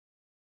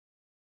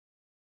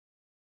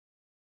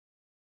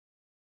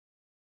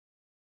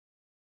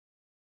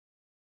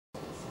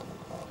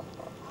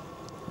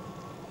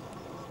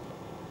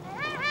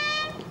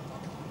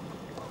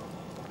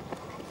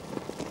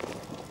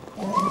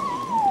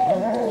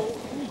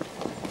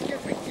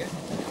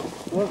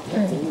Hey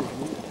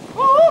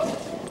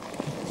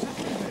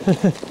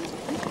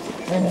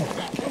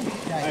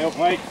up,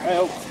 mate. Hey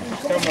up.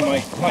 Come on,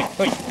 mate. Mate.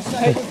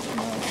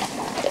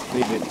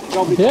 Leave it. Go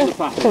on, yeah? the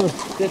path.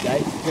 Did they?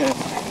 Yeah.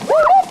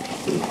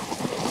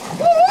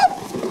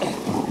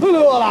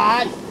 Hello,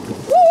 lad.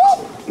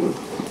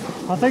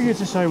 I think it's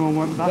the same one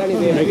went back. There's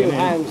only a few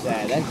hounds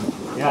there then.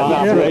 Yeah,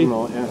 that's right.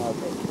 Yeah.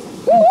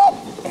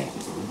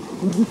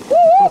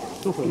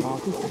 Stop it,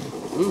 Marcus.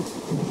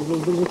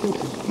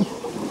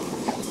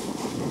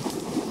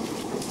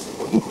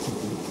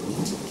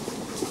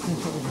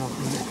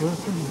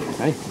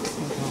 Hey?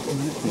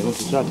 Yeah, what's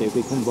the strategy if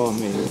we come by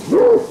me? It's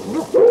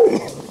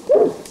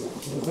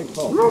a big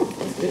fox.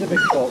 It's a big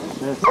fox.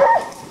 Yeah.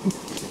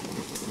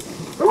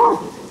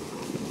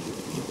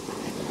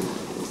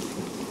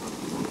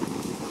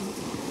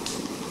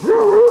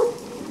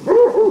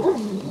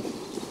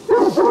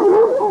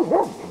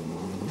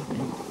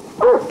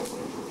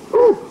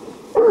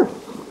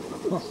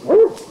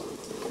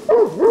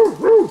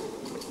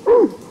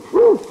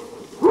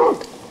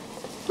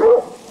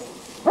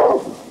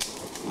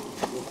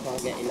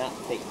 Getting that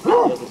thick to the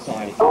other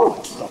side. Yeah.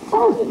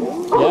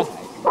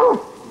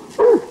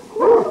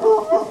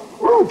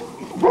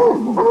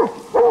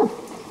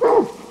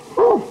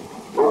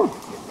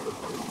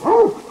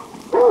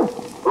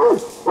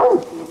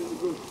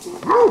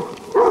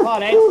 Come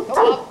on, Ed. Come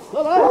on.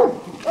 Hello.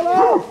 Hello.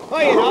 Oh,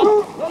 you know.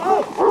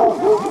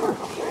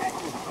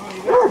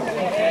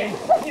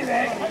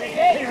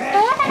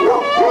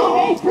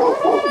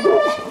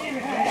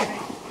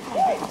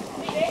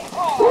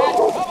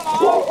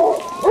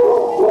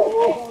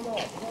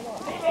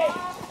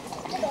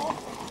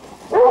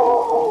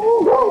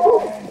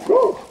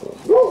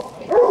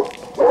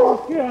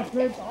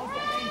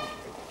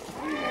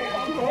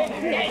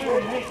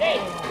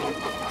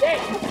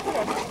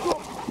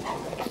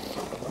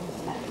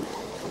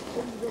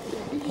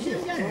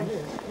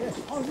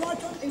 I was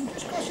right on, he was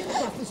just crossing the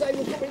path to say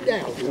we're coming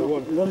down.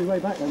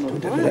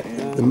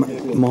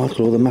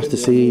 Michael or the Master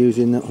C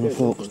using that on a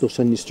fox, they'll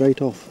send you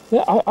straight off.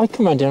 Yeah, I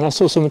come round here and I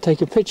saw someone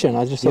take a picture and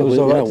I just thought it was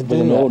alright to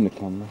do an that. ordinary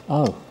camera.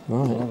 Oh,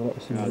 right.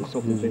 There's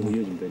often people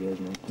using videos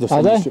now.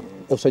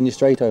 They'll send you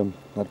straight home,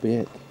 that'd be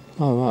it.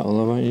 Oh, right,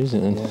 well I won't use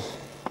it then. Yeah.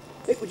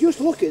 It was just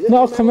looking.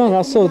 No, come on,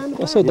 I saw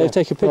Dave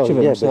take a picture of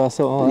him, so I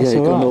thought, oh, that's yeah,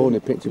 he got an alright. ordinary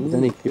picture, but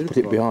then he put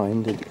it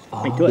behind. And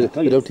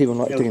they don't even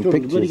like taking Bloody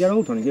pictures. get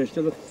old on it.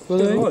 Still look.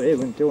 Oh, he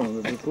went to one of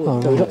them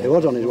before. He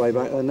was on his way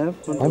back there now.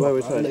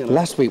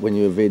 Last week when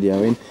you were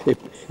videoing,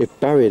 if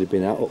Barry had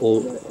been out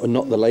or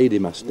not the lady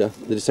master,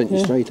 they'd have sent you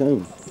straight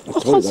home. I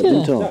told you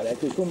that, didn't I?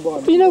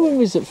 But you know when we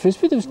was at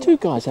Frisbee, there was two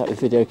guys out with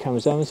video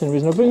cameras down, that's the only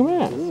reason I bring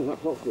them out.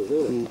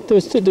 There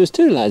was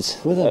two lads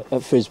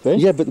at Frisbee.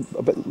 Yeah, but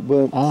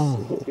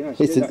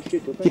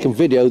you can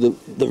video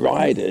the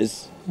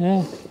riders.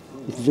 Yeah.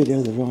 You can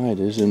video the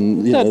riders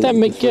and That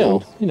Mick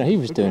Gill, you know, he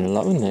was doing a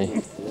lot, wasn't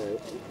he?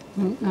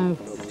 No.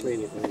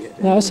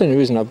 No, that's the only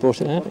reason I brought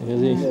it out,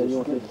 because he...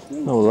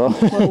 Oh, well.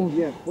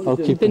 I'll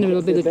keep Been in a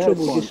little bit of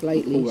trouble just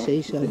lately, you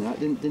see, so...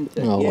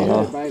 Oh,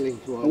 well,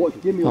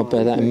 I'll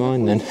bear that in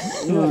mind then.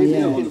 Oh,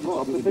 yeah.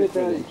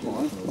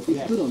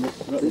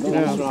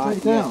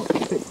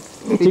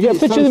 Did you get a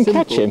picture of them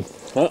catch him?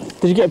 Huh?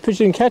 Did you get a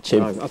picture of him catch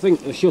him? I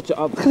think the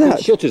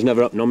shutter's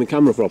never up on my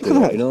camera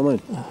properly, you know what I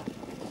mean?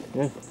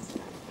 Yeah.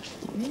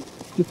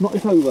 Just knock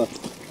it over.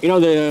 You know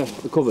the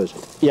covers?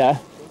 Yeah.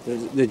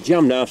 The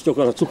jam now stuck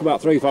on. I took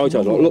about 3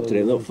 photos. I looked at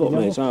it and thought, fuck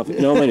me, it's half. You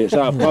know what I mean? It's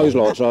half closed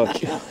like. So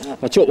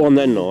I took one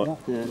then, night.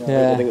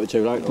 Yeah. I think it was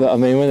too late. But I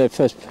mean, when they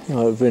first, it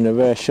would have been a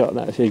rare shot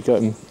that if you'd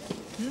got him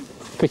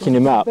picking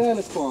him up.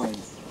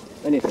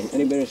 Anything,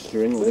 any bit of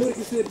string.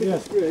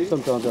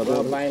 Sometimes they'll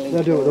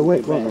do it with a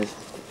whip, won't they?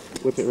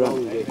 Whip it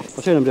round.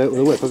 I've seen them do it with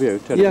a whip, have you?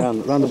 Turn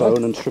it round the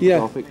bone and strip it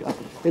off.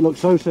 It looks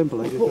so simple.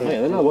 Hey,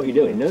 they know what you're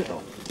doing, don't they?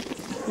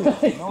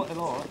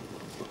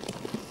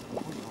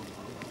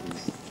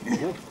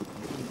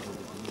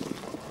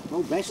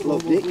 Oh, best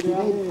loved it.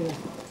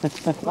 Had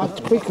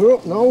to pick her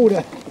up and hold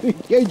her.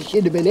 You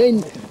should have been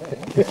in.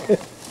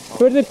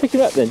 Where did they pick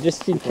him up then?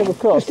 Just to come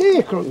across? Just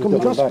here, come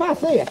across the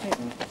path here.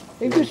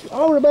 He just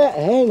all about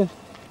here.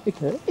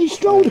 He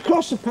strolled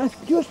across the path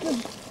just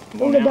as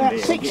all about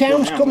 6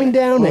 hounds coming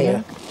down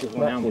here.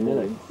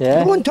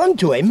 Yeah. They went on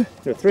to him.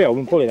 There were 3 of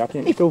them pulling up.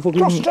 He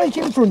crossed straight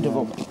in front of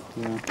them.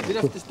 You'd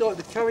have to start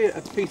to carry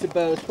a piece of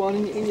bear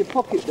twine in your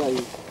pocket,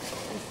 Dave.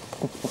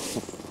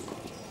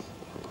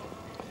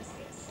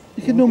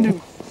 You can normally,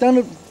 down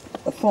a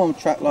farm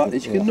track like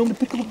this, you can normally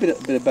pick up a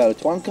bit of bear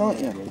twine, can't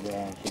you?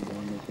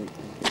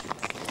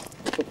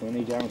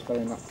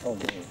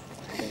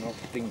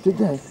 Did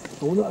they?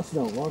 Oh, that's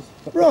not was.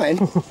 Ryan,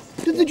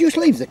 did they just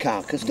leave the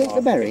carcass? Don't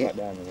they bury it?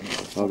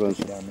 I'll go and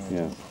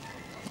yeah.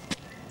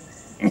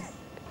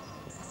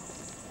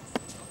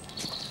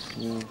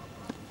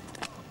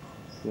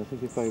 Yeah, I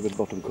think he favoured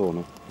bottom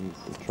corner.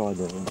 He tried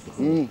that one.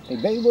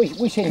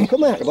 We seen him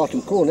come out the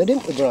bottom corner,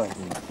 didn't we, Brian?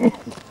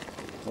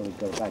 Oh, he's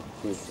got a bag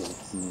of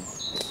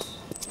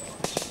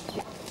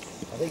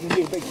I think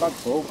he's a big bag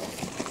full.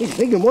 He's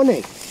big one, wasn't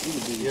he?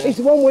 It's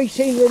the one we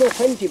seen run up,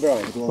 ain't he,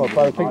 Brian? Well,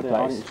 by the pig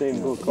place.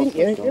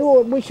 Didn't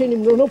you? We seen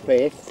him run up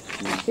here.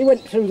 He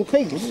went through the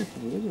pigs.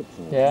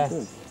 Yeah.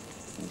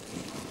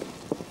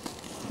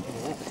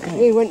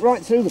 He went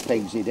right through the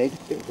pigs, he did.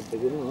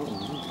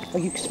 Well,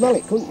 you could smell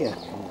it, couldn't you?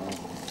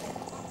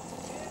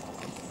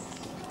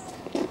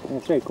 I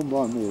say, come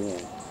behind me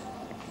there.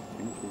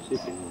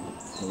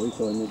 We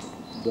saw him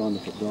down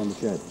the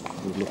shed.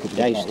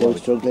 Dave's still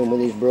struggling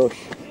with his brush.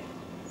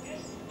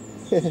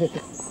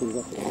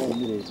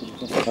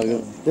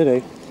 Did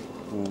he?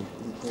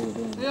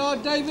 Yeah,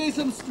 Dave, here's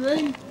some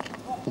string.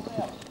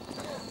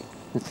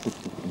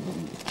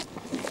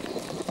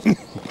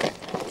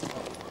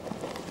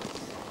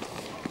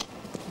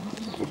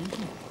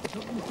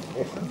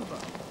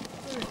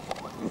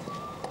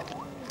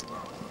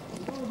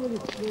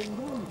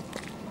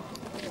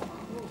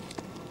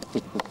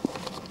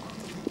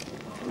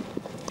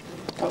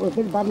 That was a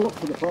bit of bad luck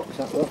for the fox,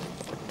 that was.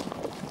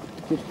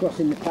 Just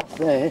crossing the path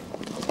there.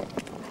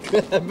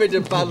 A bit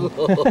of bad luck.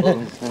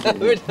 A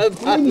bit of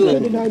bad He luck.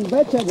 would have known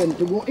better than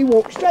to walk. He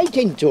walked straight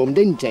into him,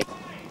 didn't he?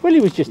 Well, he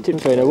was just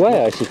tiptoeing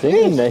away, I should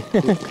think,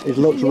 wasn't he? His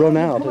luck's run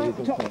out. Come out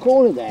the top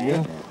corner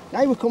there.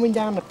 They were coming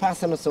down the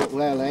path and I thought,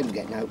 well, they're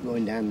getting out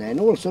going down there. And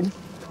all of a sudden,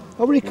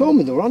 over he come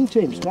and they were on to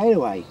him straight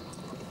away.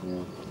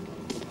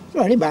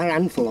 Well, only about a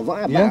handful of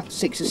them, about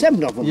 6 or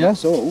 7 of them,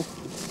 that's all.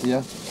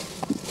 Yeah.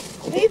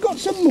 You got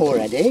some more,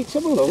 Eddie. Let's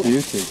have a look.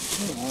 Beauty.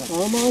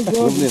 Oh my God.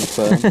 Lovely and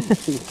firm.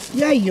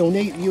 Yeah,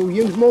 you'll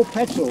use more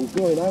petrol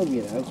going home,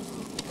 you know.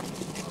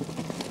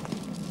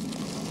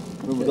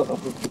 We've got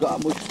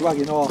that much swag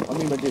in our, I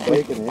mean,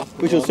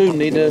 we shall soon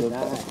need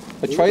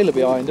a trailer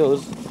behind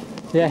us.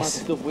 Yes.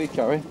 Stuff we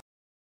carry.